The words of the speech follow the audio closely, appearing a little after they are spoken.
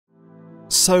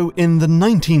So in the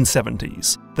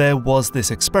 1970s, there was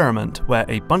this experiment where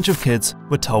a bunch of kids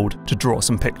were told to draw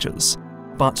some pictures.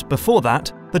 But before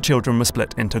that, the children were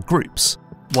split into groups.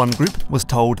 One group was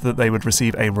told that they would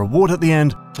receive a reward at the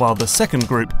end, while the second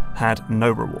group had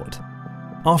no reward.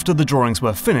 After the drawings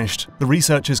were finished, the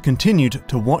researchers continued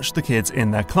to watch the kids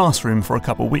in their classroom for a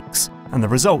couple weeks, and the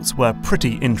results were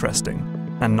pretty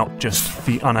interesting, and not just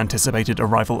the unanticipated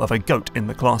arrival of a goat in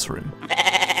the classroom.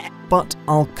 But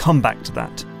I'll come back to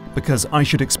that, because I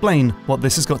should explain what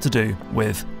this has got to do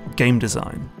with game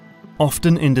design.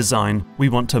 Often in design, we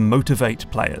want to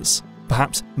motivate players.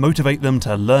 Perhaps motivate them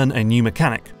to learn a new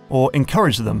mechanic, or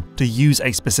encourage them to use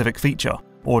a specific feature,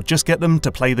 or just get them to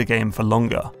play the game for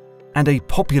longer. And a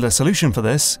popular solution for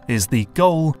this is the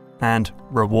goal and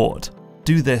reward.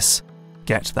 Do this,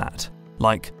 get that.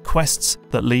 Like quests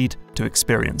that lead to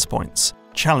experience points,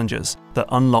 challenges that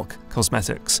unlock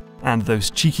cosmetics, and those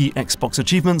cheeky Xbox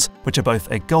achievements which are both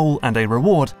a goal and a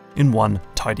reward in one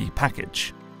tidy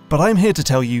package. But I'm here to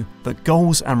tell you that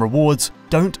goals and rewards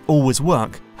don't always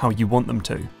work how you want them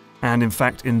to. And in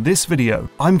fact, in this video,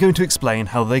 I'm going to explain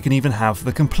how they can even have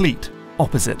the complete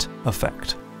opposite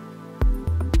effect.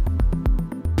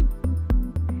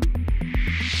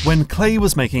 When Klei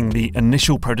was making the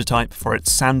initial prototype for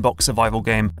its sandbox survival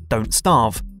game, Don't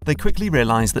Starve, they quickly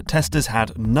realized that testers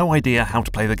had no idea how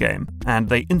to play the game, and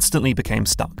they instantly became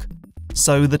stuck.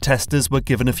 So the testers were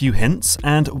given a few hints,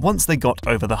 and once they got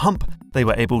over the hump, they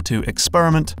were able to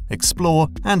experiment, explore,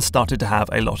 and started to have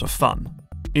a lot of fun.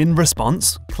 In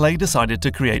response, Klei decided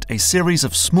to create a series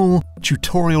of small,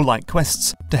 tutorial-like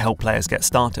quests to help players get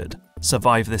started.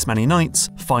 Survive this many nights,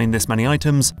 find this many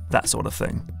items, that sort of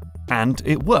thing. And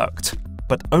it worked,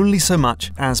 but only so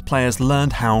much as players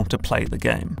learned how to play the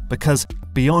game, because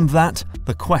beyond that,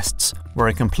 the quests were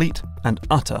a complete and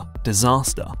utter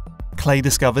disaster. Klei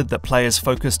discovered that players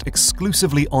focused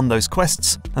exclusively on those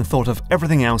quests and thought of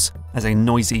everything else as a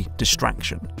noisy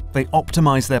distraction. They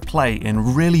optimized their play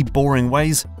in really boring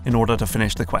ways in order to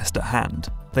finish the quest at hand.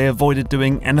 They avoided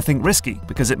doing anything risky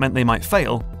because it meant they might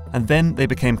fail, and then they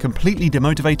became completely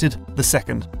demotivated the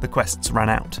second the quests ran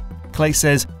out. Klei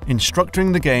says, in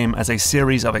structuring the game as a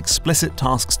series of explicit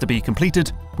tasks to be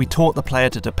completed, we taught the player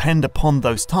to depend upon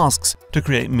those tasks to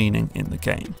create meaning in the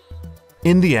game.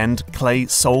 In the end, Klei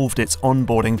solved its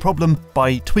onboarding problem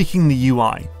by tweaking the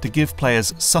UI to give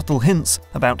players subtle hints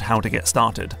about how to get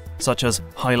started, such as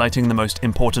highlighting the most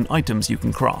important items you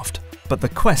can craft. But the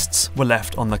quests were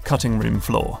left on the cutting room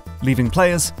floor, leaving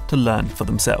players to learn for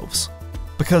themselves.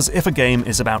 Because if a game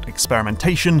is about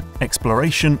experimentation,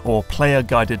 exploration, or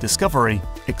player-guided discovery,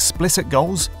 explicit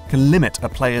goals can limit a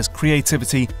player's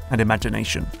creativity and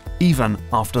imagination, even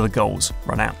after the goals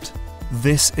run out.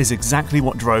 This is exactly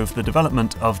what drove the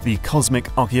development of the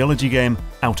cosmic archaeology game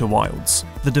Outer Wilds.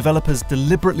 The developers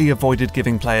deliberately avoided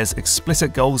giving players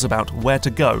explicit goals about where to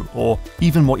go, or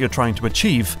even what you're trying to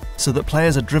achieve, so that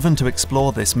players are driven to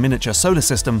explore this miniature solar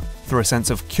system through a sense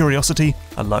of curiosity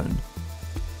alone.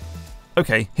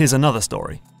 Okay, here's another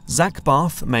story. Zach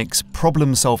Barth makes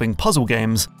problem-solving puzzle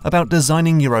games about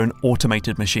designing your own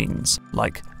automated machines,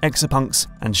 like Exapunks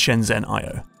and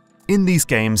Shenzhen.io. In these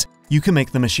games, you can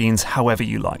make the machines however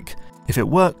you like. If it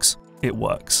works, it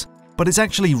works. But it's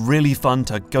actually really fun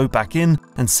to go back in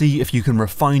and see if you can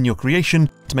refine your creation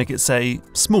to make it, say,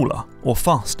 smaller or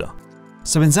faster.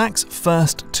 So in Zach's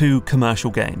first two commercial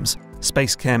games,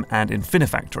 SpaceChem and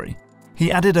Infinifactory,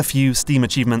 he added a few Steam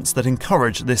achievements that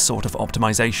encourage this sort of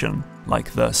optimization,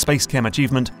 like the SpaceChem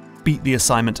achievement, beat the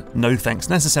assignment no thanks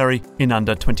necessary in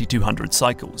under 2200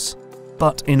 cycles.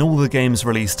 But in all the games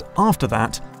released after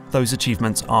that, those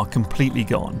achievements are completely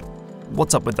gone.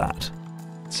 What's up with that?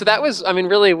 So that was, I mean,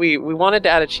 really, we wanted to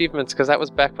add achievements because that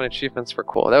was back when achievements were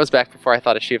cool. That was back before I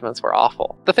thought achievements were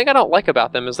awful. The thing I don't like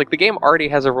about them is, like, the game already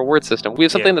has a reward system. We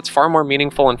have something that's far more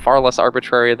meaningful and far less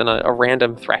arbitrary than a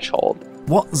random threshold.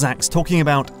 What Zach's talking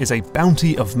about is a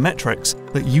bounty of metrics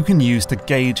that you can use to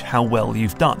gauge how well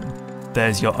you've done.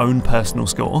 There's your own personal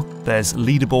score, there's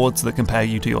leaderboards that compare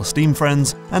you to your Steam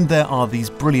friends, and there are these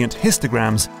brilliant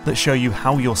histograms that show you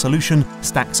how your solution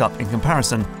stacks up in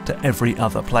comparison to every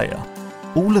other player.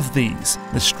 All of these,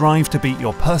 the strive to beat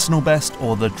your personal best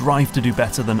or the drive to do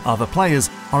better than other players,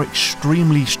 are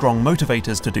extremely strong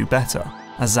motivators to do better.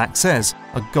 As Zach says,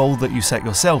 a goal that you set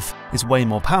yourself is way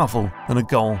more powerful than a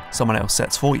goal someone else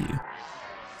sets for you.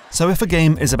 So if a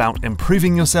game is about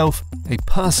improving yourself, a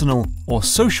personal or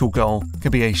social goal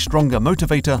can be a stronger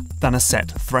motivator than a set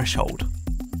threshold.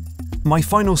 My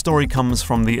final story comes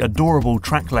from the adorable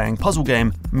track-laying puzzle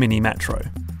game Mini Metro.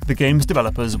 the game's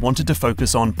developers wanted to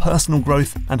focus on personal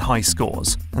growth and high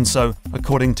scores, and so,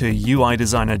 according to UI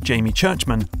designer Jamie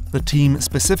Churchman, the team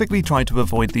specifically tried to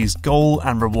avoid these goal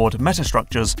and reward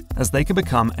metastructures as they could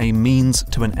become a means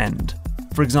to an end.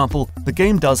 For example, the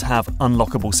game does have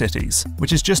unlockable cities,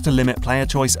 which is just to limit player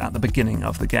choice at the beginning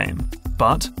of the game.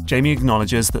 But Jamie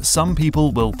acknowledges that some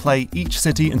people will play each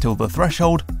city until the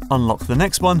threshold, unlock the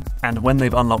next one, and when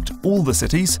they've unlocked all the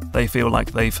cities, they feel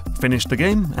like they've finished the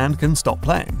game and can stop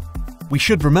playing. We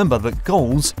should remember that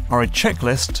goals are a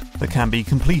checklist that can be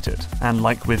completed, and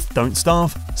like with Don't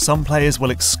Starve, some players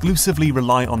will exclusively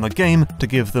rely on the game to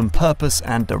give them purpose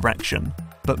and direction.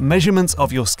 But measurements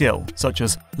of your skill, such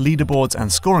as leaderboards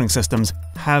and scoring systems,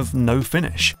 have no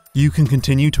finish. You can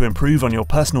continue to improve on your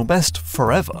personal best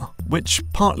forever, which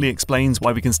partly explains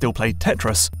why we can still play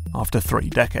Tetris after 3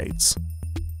 decades.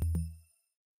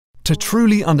 To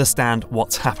truly understand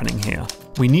what's happening here,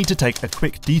 we need to take a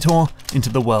quick detour into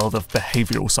the world of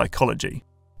behavioral psychology.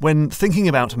 When thinking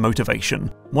about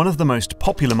motivation, one of the most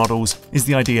popular models is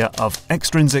the idea of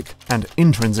extrinsic and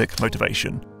intrinsic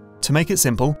motivation. To make it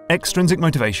simple, extrinsic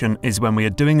motivation is when we are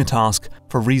doing a task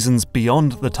for reasons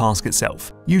beyond the task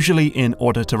itself, usually in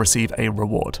order to receive a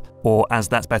reward, or as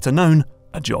that's better known,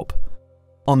 a job.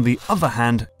 On the other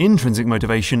hand, intrinsic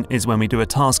motivation is when we do a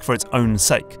task for its own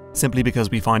sake, simply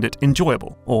because we find it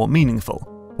enjoyable or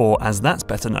meaningful, or as that's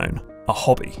better known, a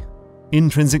hobby.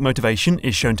 Intrinsic motivation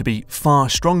is shown to be far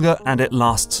stronger and it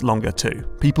lasts longer too.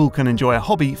 People can enjoy a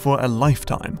hobby for a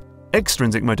lifetime.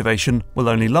 Extrinsic motivation will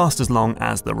only last as long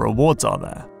as the rewards are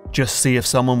there. Just see if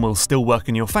someone will still work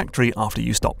in your factory after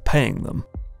you stop paying them.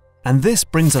 And this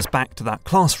brings us back to that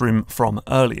classroom from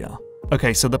earlier.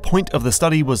 Okay, so the point of the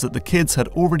study was that the kids had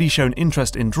already shown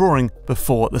interest in drawing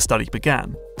before the study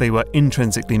began. They were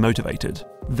intrinsically motivated.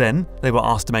 Then, they were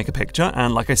asked to make a picture,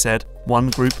 and like I said,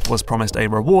 one group was promised a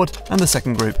reward and the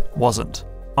second group wasn't.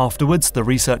 Afterwards, the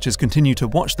researchers continued to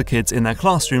watch the kids in their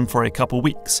classroom for a couple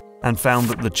weeks, and found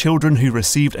that the children who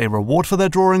received a reward for their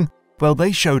drawing, well,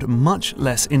 they showed much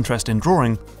less interest in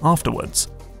drawing afterwards.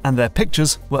 And their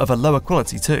pictures were of a lower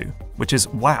quality too, which is,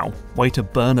 wow, way to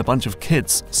burn a bunch of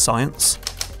kids, science.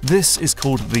 This is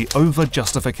called the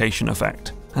over-justification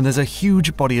effect, and there's a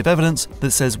huge body of evidence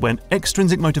that says when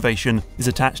extrinsic motivation is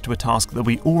attached to a task that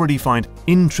we already find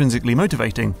intrinsically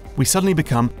motivating, we suddenly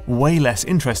become way less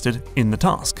interested in the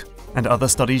task. And other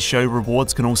studies show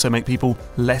rewards can also make people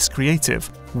less creative,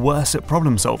 worse at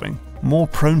problem solving, more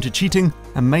prone to cheating,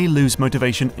 and may lose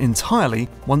motivation entirely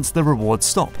once the rewards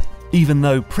stop, even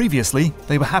though previously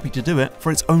they were happy to do it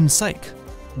for its own sake.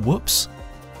 Whoops.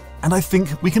 And I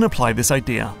think we can apply this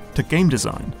idea to game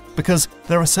design, because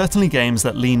there are certainly games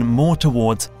that lean more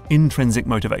towards intrinsic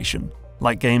motivation,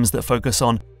 like games that focus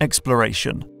on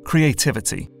exploration,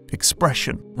 creativity,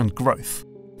 expression, and growth.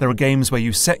 There are games where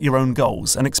you set your own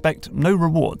goals and expect no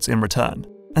rewards in return.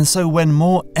 And so when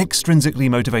more extrinsically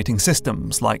motivating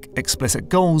systems like explicit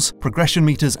goals, progression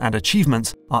meters, and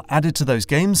achievements are added to those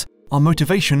games, our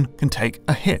motivation can take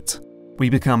a hit. We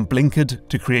become blinkered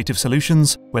to creative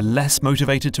solutions, we're less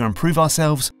motivated to improve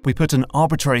ourselves, we put an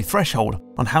arbitrary threshold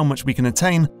on how much we can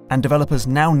attain, and developers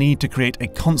now need to create a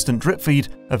constant drip feed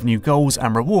of new goals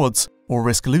and rewards, or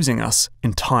risk losing us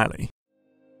entirely.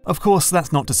 Of course,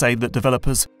 that's not to say that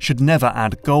developers should never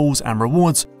add goals and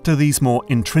rewards to these more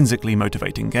intrinsically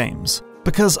motivating games,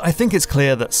 because I think it's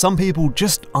clear that some people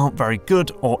just aren't very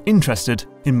good or interested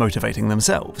in motivating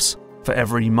themselves. For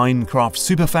every Minecraft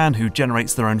superfan who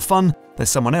generates their own fun, there's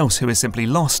someone else who is simply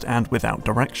lost and without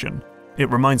direction.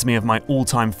 It reminds me of my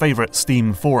all-time favourite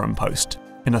Steam forum post.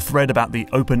 In a thread about the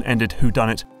open-ended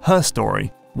whodunit Her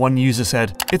Story, one user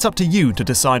said, "It's up to you to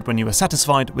decide when you are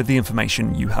satisfied with the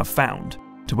information you have found."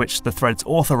 To which the thread's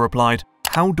author replied,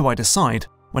 "How do I decide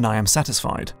when I am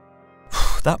satisfied?"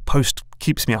 That post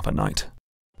keeps me up at night.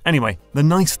 Anyway, the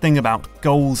nice thing about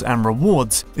goals and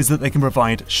rewards is that they can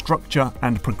provide structure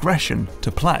and progression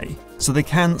to play, so they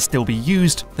can still be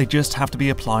used, they just have to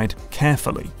be applied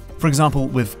carefully. For example,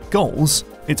 with goals,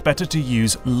 it's better to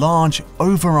use large,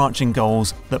 overarching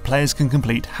goals that players can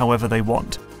complete however they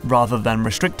want, rather than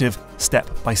restrictive,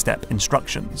 step-by-step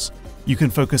instructions. You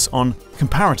can focus on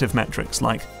comparative metrics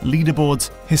like leaderboards,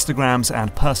 histograms,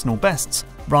 and personal bests,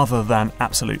 rather than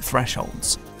absolute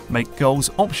thresholds. Make goals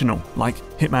optional, like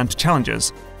Hitman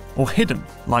challenges, or hidden,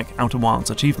 like Outer Wilds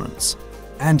achievements.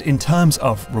 And in terms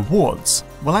of rewards,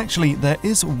 well actually there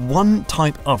is one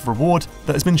type of reward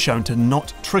that has been shown to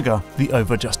not trigger the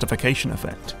over-justification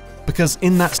effect. Because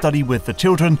in that study with the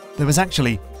children, there was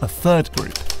actually a third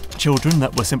group. Children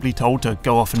that were simply told to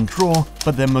go off and draw,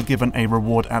 but then were given a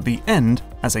reward at the end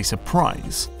as a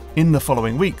surprise. In the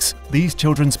following weeks, these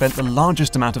children spent the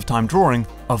largest amount of time drawing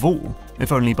of all,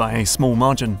 if only by a small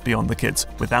margin beyond the kids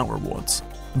without rewards.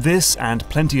 This and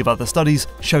plenty of other studies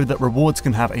show that rewards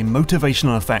can have a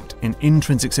motivational effect in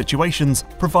intrinsic situations,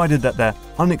 provided that they're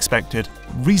unexpected,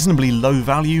 reasonably low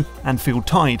value, and feel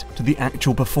tied to the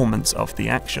actual performance of the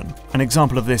action. An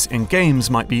example of this in games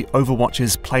might be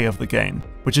Overwatch's Play of the Game,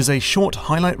 which is a short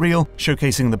highlight reel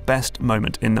showcasing the best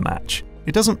moment in the match.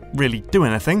 It doesn't really do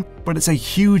anything, but it's a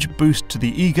huge boost to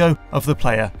the ego of the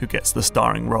player who gets the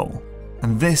starring role.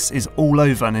 And this is all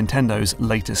over Nintendo's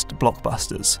latest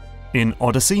blockbusters. In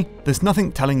Odyssey, there's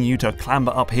nothing telling you to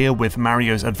clamber up here with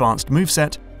Mario's advanced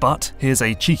moveset, but here's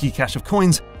a cheeky cache of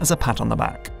coins as a pat on the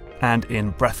back. And in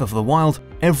Breath of the Wild,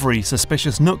 every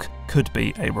suspicious nook could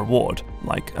be a reward,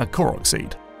 like a Korok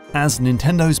seed. As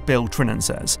Nintendo's Bill Trinan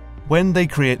says, when they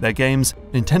create their games,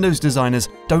 Nintendo's designers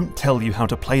don't tell you how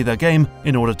to play their game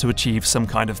in order to achieve some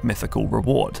kind of mythical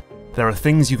reward. There are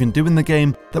things you can do in the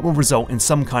game that will result in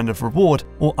some kind of reward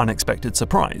or unexpected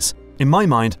surprise. In my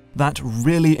mind, that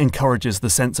really encourages the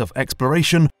sense of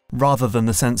exploration rather than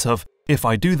the sense of, if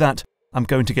I do that, I'm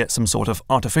going to get some sort of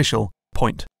artificial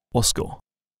point or score.